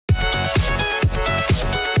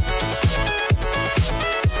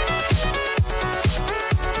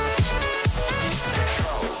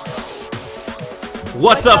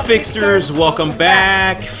What's up, Fixters? Welcome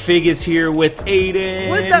back. Fig is here with Aiden.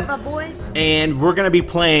 What's up, my boys? And we're gonna be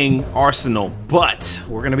playing Arsenal, but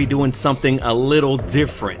we're gonna be doing something a little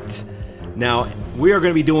different. Now, we are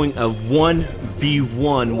gonna be doing a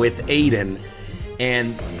 1v1 with Aiden,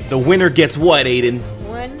 and the winner gets what, Aiden?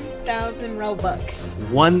 1,000 Robux.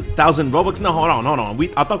 1,000 Robux? No, hold on.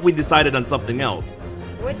 I thought we decided on something else.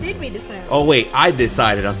 What did we decide? Oh wait, I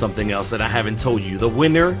decided on something else that I haven't told you. The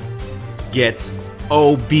winner gets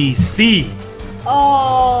OBC.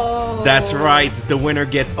 Oh. That's right. The winner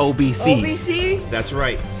gets OBC. OBC? That's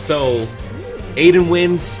right. So Aiden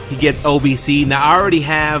wins. He gets OBC. Now I already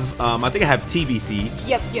have. I think I have TBC.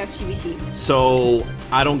 Yep, you have TBC. So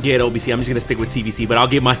I don't get OBC. I'm just gonna stick with TBC. But I'll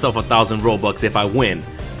give myself 1,000 Robux if I win.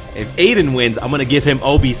 If Aiden wins, I'm gonna give him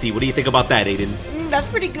OBC. What do you think about that, Aiden? That's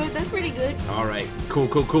pretty good. That's pretty good. All right.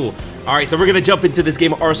 Cool. All right. So we're gonna jump into this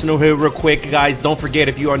game of Arsenal here real quick, guys. Don't forget,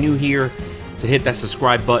 if you are new here, to hit that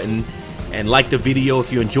subscribe button and like the video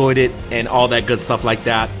if you enjoyed it and all that good stuff like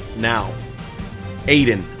that. Now,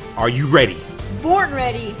 Aiden, are you ready? Born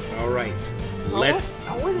ready. All right.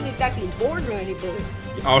 I wasn't exactly born ready, but.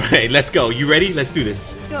 All right. Let's go. You ready? Let's do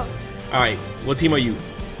this. Let's go. All right. What team are you?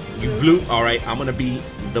 You blue. All right. I'm gonna be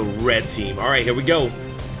the red team. All right. Here we go.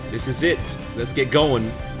 This is it. Let's get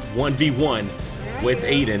going. 1v1 with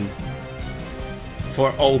Aiden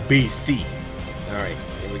for OBC. All right.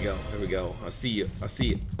 Here we go. I see you.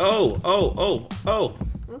 Oh.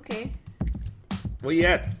 Okay. Where you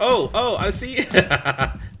at? Oh, I see you.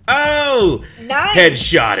 Oh! Nice.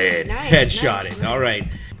 Headshotted. Nice, Headshotted. nice. All right.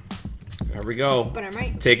 There we go. But I'm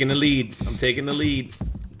right. Taking the lead. I'm taking the lead.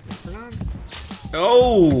 Hold on.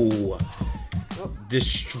 Oh!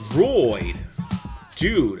 Destroyed.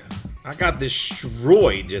 Dude, I got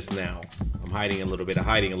destroyed just now. I'm hiding a little bit. All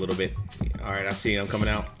right, I see you. I'm coming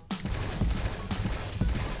out.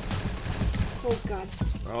 Oh, God.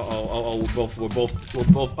 We're both.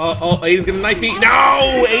 Oh, Aiden's gonna knife me.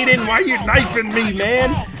 No, Aiden, why are you knifing me,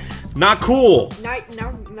 man? Not cool. No,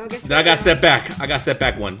 guess what? I got set back. I got set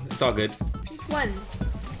back one. It's all good. Just one.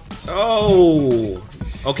 Oh,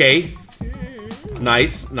 okay.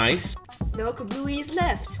 Nice. No, Kablooey is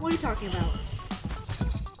left. What are you talking about?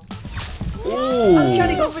 Ooh. I'm trying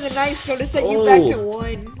to go for the knife so to set you back to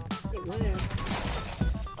one.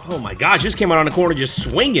 Oh my gosh, just came out on the corner just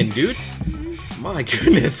swinging, dude. My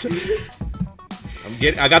goodness.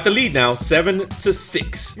 I got the lead now,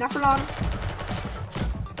 7-6. Not for long.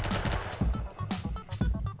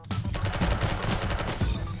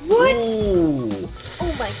 What? Ooh.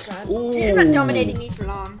 Oh my God. Ooh. You're not dominating me for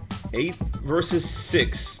long. 8 versus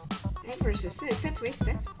 6. 8 versus 6. That's weak.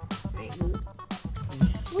 That's right, dude.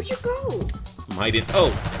 Where'd you go? I'm hiding.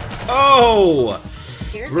 Oh!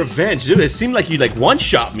 Scared me. Revenge, dude. It seemed like you like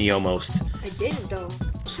one-shot me almost. I didn't though.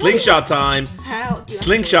 Slingshot time. How? Do you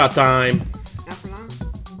Slingshot time. Not for long.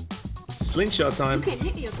 Slingshot time. You can't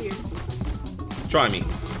hit me up here. Try me.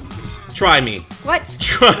 What?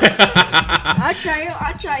 Try. I'll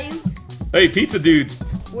try you. Hey, pizza dudes.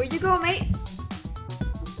 Where you go, mate?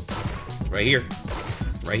 Right here.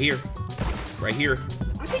 I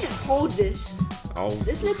can just hold this. Oh.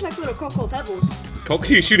 This looks like little Cocoa Pebbles.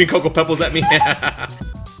 You shooting Cocoa Pebbles at me? That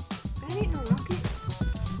ain't no rocket.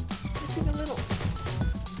 It's like a little.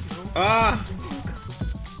 Ah.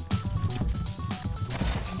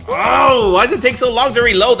 Oh, why does it take so long to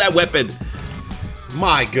reload that weapon?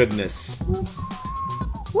 My goodness.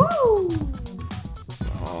 Woo!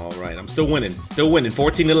 All right, I'm still winning.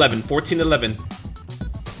 14-11.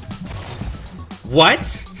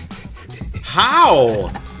 What? How?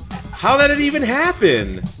 How did it even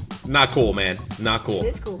happen? Not cool, man. Not cool.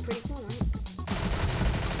 It's cool. Pretty cool, right?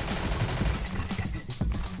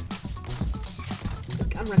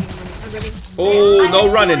 I'm running. Oh, Man,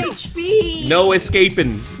 no running. HP. No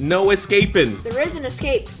escaping. There is an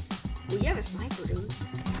escape. Well, you have a sniper, dude.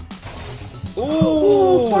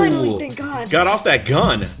 Ooh. Finally, thank God. Got off that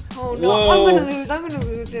gun. Oh no, Whoa. I'm gonna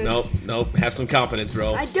lose this. Nope. Have some confidence,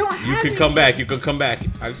 bro. I don't have You can come back.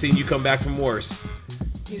 I've seen you come back from worse.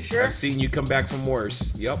 You sure? I've seen you come back from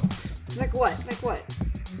worse. Yep. Like what?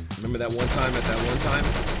 Remember that one time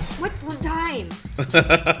What one time?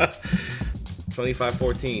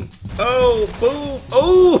 25-14. Oh, boom.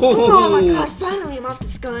 Oh. Oh my God, finally I'm off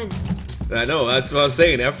this gun. I know, that's what I was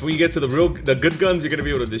saying. After we get to the good guns, you're gonna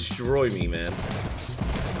be able to destroy me, man.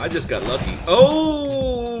 I just got lucky.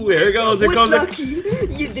 Oh, here it goes. Here comes lucky? You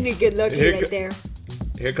didn't get lucky right there.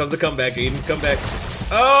 Here comes the comeback. Aiden's comeback.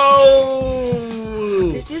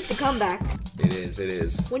 Oh! This is the comeback. It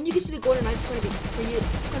is. When you get to the golden knife, it's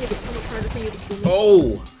gonna get so much harder for you to kill me.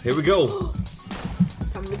 Oh, here we go.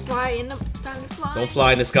 I'm gonna fly in the Time to fly. Don't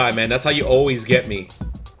fly in the sky, man. That's how you always get me.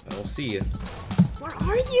 I don't see you. Where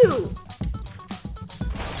are you?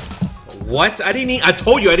 What? I didn't. I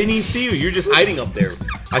told you I didn't even see you. You're just hiding up there.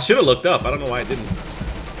 I should have looked up. I don't know why I didn't.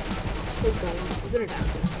 Oh god, we're gonna die.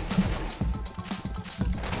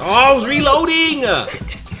 Oh, I was reloading.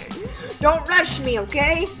 Don't rush me,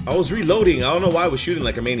 okay? I was reloading. I don't know why I was shooting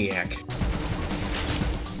like a maniac.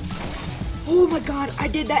 Oh my god, I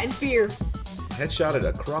did that in fear. Headshotted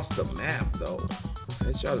across the map, though.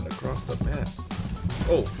 Headshotted across the map.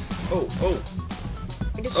 Oh, oh, oh.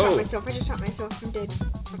 I just shot myself. I just shot myself. I'm dead.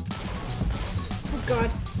 Oh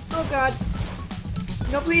god. Oh god.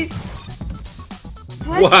 No, please.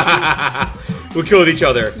 What? We killed each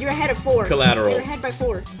other. You're ahead of 4. Collateral. You're ahead by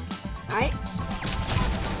 4. Alright?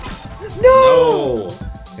 No! No!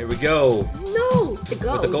 Here we go. No! The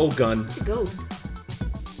gold. With the gold gun. It's a gold.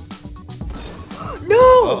 No!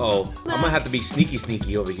 Uh-oh. I'm gonna have to be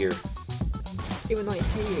sneaky over here. Even though I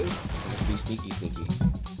see you. I have to be sneaky.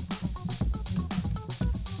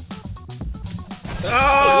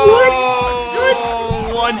 Oh!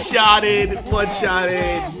 What? One-shotted.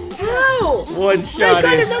 How? One-shotted. My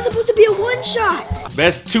gun is not supposed to be a one-shot.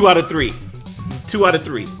 Best 2 out of 3. 2 out of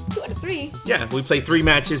 3. 2 out of 3? Yeah, we play 3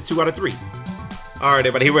 matches, 2 out of 3. Alright,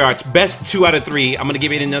 everybody, here we are. Best 2 out of 3. I'm gonna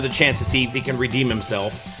give it another chance to see if he can redeem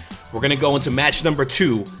himself. We're gonna go into match number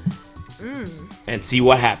 2 and see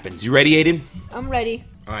what happens. You ready, Aiden? I'm ready.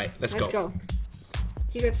 Alright, let's go. Let's go.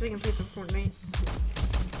 You got second place in Fortnite.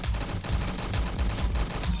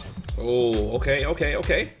 Oh, okay.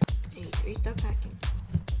 Hey, stop hacking.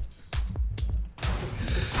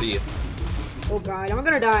 See it. Oh god, I'm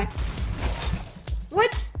gonna die.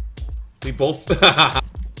 What? We both.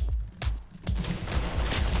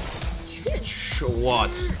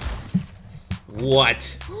 What?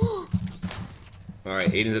 What?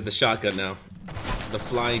 Alright, Aiden's at the shotgun now. The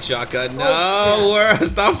flying shotgun. No!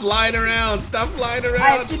 Stop flying around! Stop flying around! I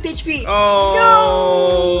have 6 HP. Oh!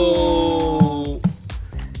 No!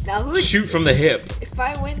 Now who's Shoot from the hip. If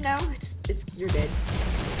I win now, you're dead.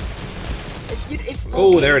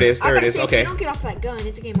 Oh, there it is. There it is. Say, Okay. If you don't get off that gun,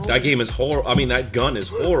 it's a game over. That game is horrible. I mean, that gun is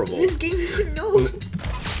horrible. This game, no.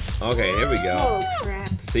 Okay, here we go. Oh crap!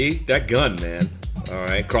 See that gun, man. All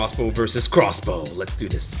right, crossbow versus crossbow. Let's do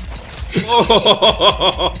this.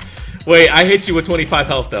 Oh! Wait, I hit you with 25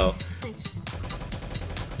 health though. Thanks.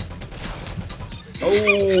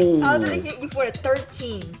 Oh! I was gonna hit you for a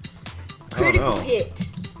 13. Critical hit.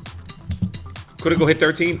 Critical hit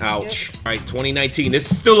 13? Ouch. Yep. All right, 2019. This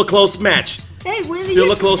is still a close match. Hey, we're in the still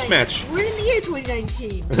year a close match. We're in the year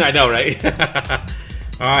 2019. I know, right?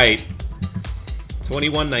 All right.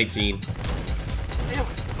 21-19.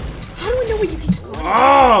 How do we know what you can score?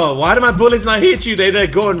 Oh, why do my bullets not hit you? They're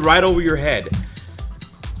going right over your head.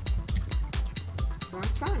 Wrong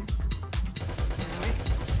spawn. Alright.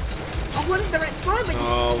 Oh, what is the right spawn? But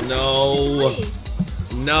oh, no.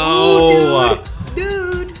 No. Oh,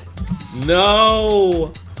 dude.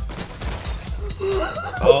 No.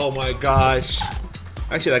 Oh, my gosh.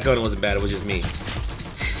 Actually, that gun wasn't bad. It was just me.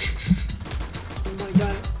 Oh, my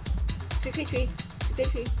God. 6 HP. 6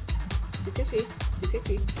 HP. 6 HP. 6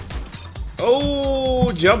 HP.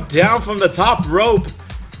 Oh, jump down from the top rope.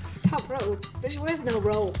 Top rope? There was no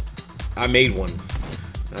rope. I made one.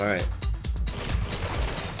 All right.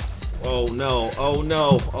 Oh, no. Oh,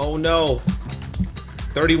 no. Oh, no.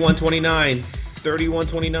 31-29.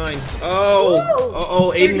 31-29. Oh.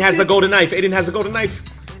 Uh-oh. Aiden has the golden knife. Aiden has the golden knife.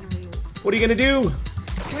 What are you going to do?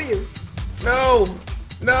 Kill you. No.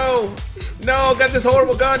 No. No. Got this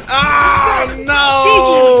horrible gun. Ah,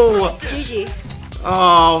 no. GG.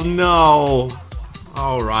 Oh, no.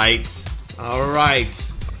 All right. All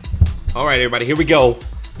right. All right, everybody. Here we go.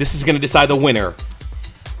 This is going to decide the winner.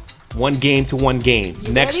 1 game to 1 game.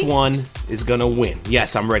 Next ready? one is going to win.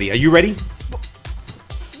 Yes, I'm ready. Are you ready?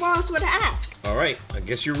 What else would I ask? All right. I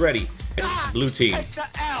guess you're ready. Blue team.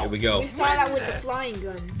 Here we go. We start out with the flying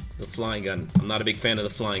gun. The flying gun. I'm not a big fan of the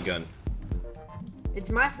flying gun.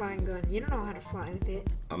 It's my flying gun. You don't know how to fly with it.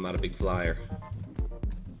 I'm not a big flyer.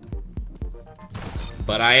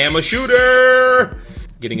 But I am a shooter!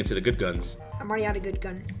 Getting into the good guns. I'm already out of good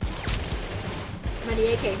gun. I'm at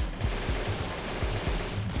the AK.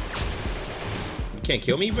 You can't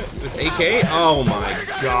kill me with AK? Oh my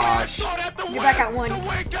gosh. You're back at 1.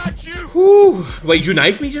 Whew. Wait, you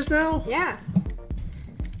knifed me just now? Yeah.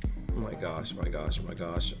 Oh my gosh, my gosh, my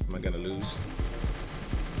gosh. Am I gonna lose?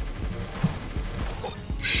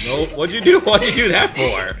 No, what'd you do? What'd you do that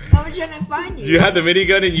for? I was trying to find you. You had the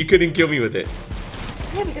minigun and you couldn't kill me with it.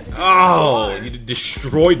 Yeah, because it Oh, you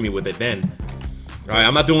destroyed me with it then. Alright,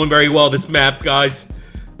 I'm not doing very well this map, guys.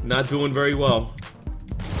 Not doing very well.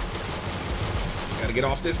 Gotta get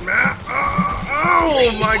off this map.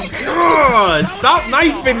 Oh my gosh! Stop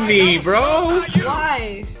knifing me, bro.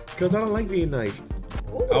 Why? Because I don't like being knifed.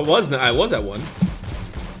 Ooh. I was at one.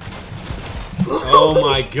 Oh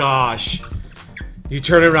my gosh! You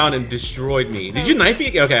turned around and destroyed me. Did you knife me?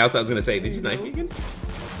 Okay, I was gonna say, did you knife me again?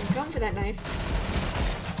 I'm going for that knife.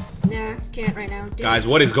 Nah, can't right now. Dude. Guys,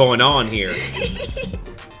 what is going on here?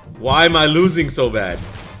 Why am I losing so bad?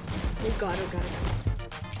 Oh god, oh god, oh god.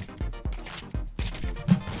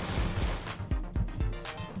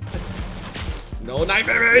 No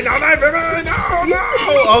knifing me! No knifing me! No,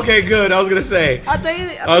 no! Okay, good. I was gonna say. I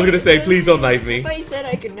was gonna say, please don't knife me. I thought you said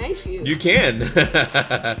I could knife you. You can.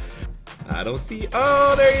 I don't see.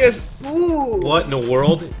 Oh, there he is. Ooh. What in the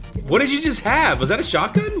world? What did you just have? Was that a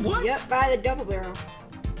shotgun? What? Yep, by the double barrel.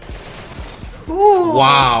 Ooh.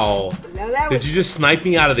 Wow. Now that Did you just snipe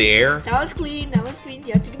me out of the air? That was clean. That was clean.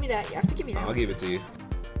 You have to give me that. You have to give me that. I'll give it to you.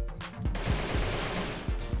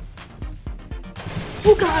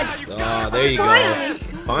 Oh god. Oh, there you Finally. go.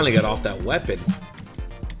 Finally got off that weapon.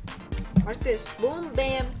 Watch this. Boom,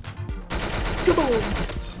 bam.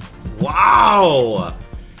 Kaboom. Wow.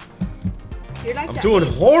 You're like I'm that doing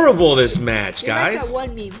meme. horrible this match, You're guys. like that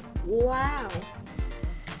one meme. Wow.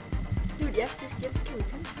 Dude, you have to kill me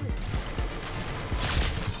 10 times.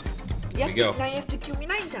 Here we go. Now you have to kill me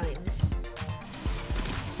 9 times.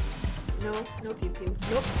 No pew pew.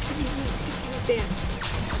 Nope. Pew pew, bam.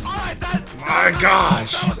 My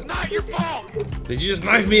gosh. That was not your fault. Did you just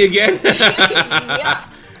knife me again? Yeah.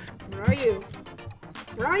 Where are you?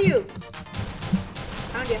 Where are you?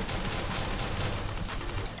 Found you.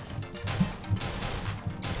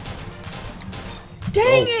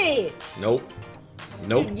 Dang it! Nope.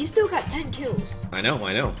 Nope. Dude, you still got 10 kills. I know.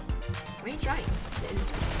 Why are you trying?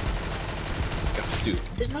 Got to.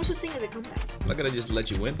 There's no such thing as a comeback. I'm not gonna just let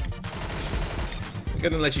you win. I'm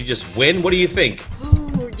gonna let you just win. What do you think?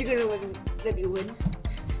 Oh, you're gonna let me win.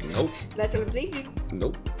 Nope. That's what I'm thinking.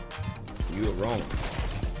 Nope. You were wrong.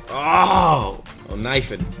 Oh! I'm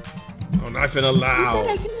knifing. I'm knifing You said allowed.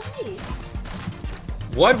 I can hide.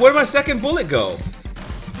 What? Where did my second bullet go?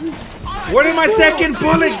 Where did my second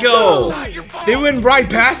bullet go? They went right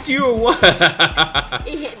past you or what?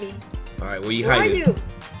 It hit me. Alright, where you Where are hiding? you?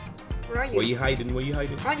 Where are you? Where you hiding? Where you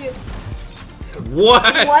hiding? On you.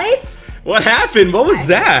 What? What? What happened? What was I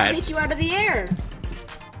that? hit you out of the air.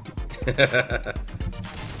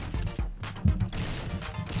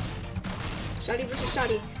 Shotty versus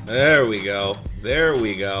shotty. There we go. There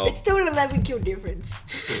we go. It's still an 11 kill difference.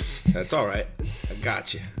 That's alright. I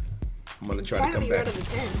got you. I'm gonna try to Finally, come you're back. out of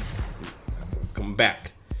the tens. Come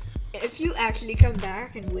back. If you actually come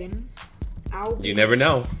back and win, I'll be... You never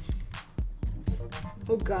know.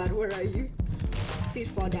 Oh god, where are you?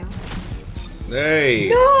 Please fall down. Hey.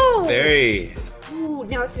 No! Hey. Ooh,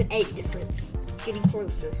 now it's an 8 difference. It's getting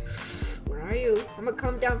closer. Where are you? I'm gonna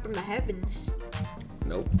come down from the heavens.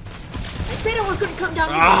 Nope. I said I was gonna come down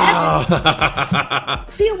from the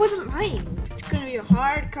heavens. See, it wasn't mine. It's gonna be a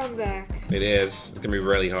hard comeback. It is. It's gonna be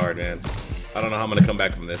really hard, man. I don't know how I'm gonna come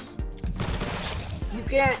back from this. You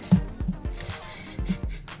can't.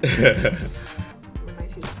 Where my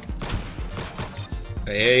feet?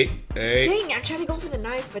 Hey. Dang, I tried to go for the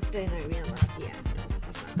knife, but then I realized, yeah, no,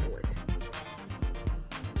 that's not gonna work.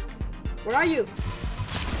 Where are you?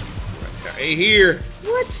 Right here.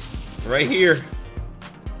 What? Right here.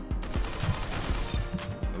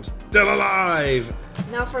 I'm still alive.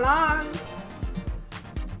 Not for long.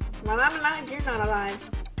 While I'm alive, you're not alive.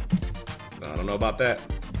 I don't know about that.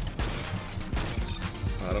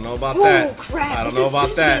 I don't know about Oh that. crap! I don't know about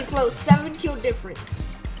this is that. getting close. 7 kill difference.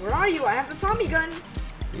 Where are you? I have the Tommy gun.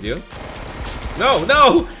 You do? No,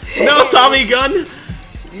 Tommy gun.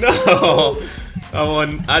 No.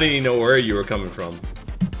 I didn't even know where you were coming from.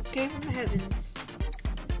 Came from the heavens.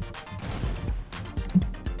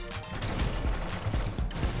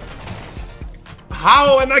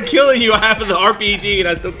 How am I not killing you? I have the RPG and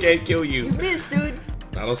I still can't kill you. You missed, dude.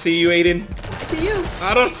 I don't see you, Aiden. I see you.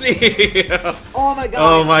 I don't see you. Oh my god.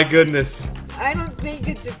 Oh my goodness. I don't think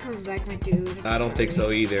it's a comeback, my dude. I don't think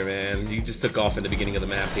so either, man. You just took off in the beginning of the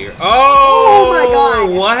map here. Oh my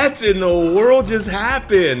god. What in the world just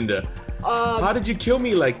happened? How How did you kill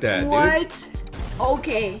me like that, dude? What?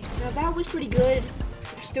 Okay. Now that was pretty good.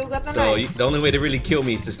 I still got the So knife. the only way to really kill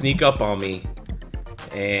me is to sneak up on me.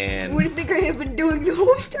 And What do you think I have been doing the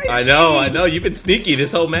whole time? I know. You've been sneaky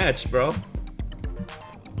this whole match, bro.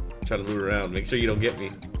 Trying to move around. Make sure you don't get me.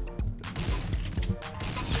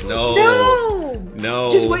 No.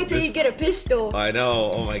 No. Just wait till you get a pistol. I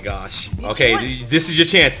know. Oh my gosh. What? Okay, this is your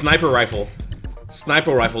chance. Sniper rifle.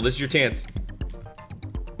 Sniper rifle. This is your chance.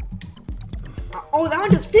 Oh, that one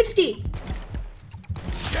does 50.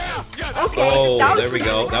 Okay. Oh, there we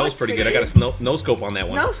go. That was pretty good. I got a no scope on that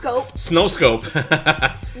one. Snow scope. Snow scope.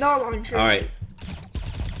 Snow launcher. All right.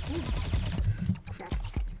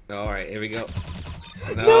 All right, here we go.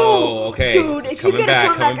 No, okay. Dude, if coming you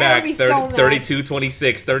get a coming back. I'd be so mad.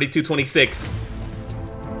 32-26. 32-26.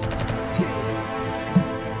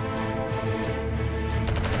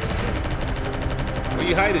 Where are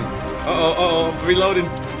you hiding? Uh-oh, reloading.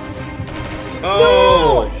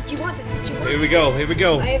 Oh! No! Hit you once, hit you once. Here we go, here we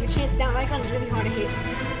go. I have a chance down. That gun's really hard to hit.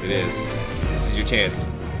 It is. This is your chance.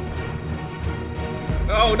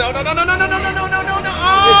 Oh, no, no, no, no, no, no, no, no, no, no, no, no.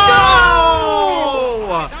 Oh!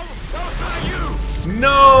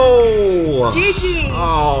 No! GG!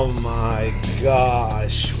 Oh my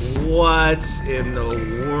gosh. What in the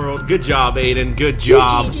world? Good job, Aiden. Good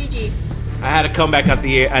job. GG. I had to come back at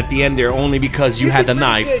the end there only because you had the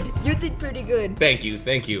knife. Good. You did pretty good. Thank you,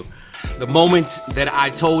 thank you. The moment that I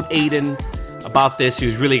told Aiden about this, he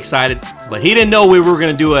was really excited, but he didn't know we were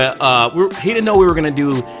gonna do a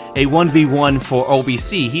 1v1 for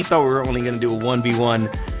OBC. He thought we were only gonna do a 1v1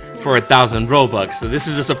 for 1,000 Robux. So this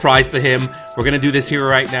is a surprise to him. We're gonna do this here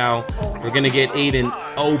right now. We're gonna get Aiden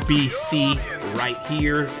OBC right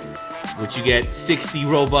here, which you get 60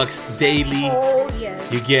 Robux daily. Oh yes.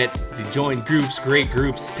 You get to join groups, great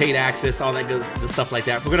groups, paid access, all that good stuff like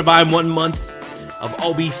that. We're gonna buy him 1 month of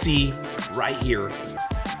OBC right here.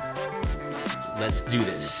 Let's do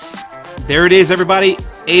this. There it is, everybody.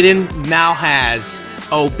 Aiden now has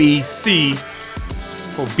OBC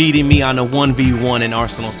for beating me on a 1v1 in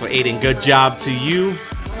Arsenal. So Aiden, good job to you.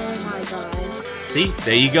 Oh my gosh. See,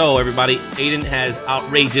 there you go, everybody. Aiden has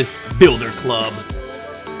outrageous Builder Club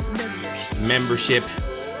membership.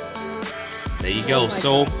 There you go.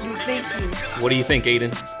 So, thank you. what do you think,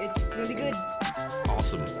 Aiden? It's really good.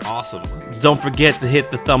 Awesome, awesome. Don't forget to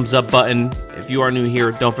hit the thumbs up button. If you are new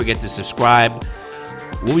here, don't forget to subscribe.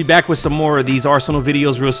 We'll be back with some more of these Arsenal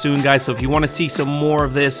videos real soon, guys. So if you want to see some more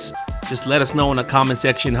of this, just let us know in the comment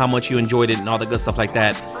section how much you enjoyed it and all the good stuff like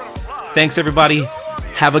that. Thanks, everybody.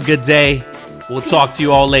 Have a good day. We'll talk to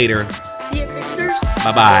you all later. See you, Fixters.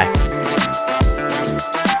 Bye-bye.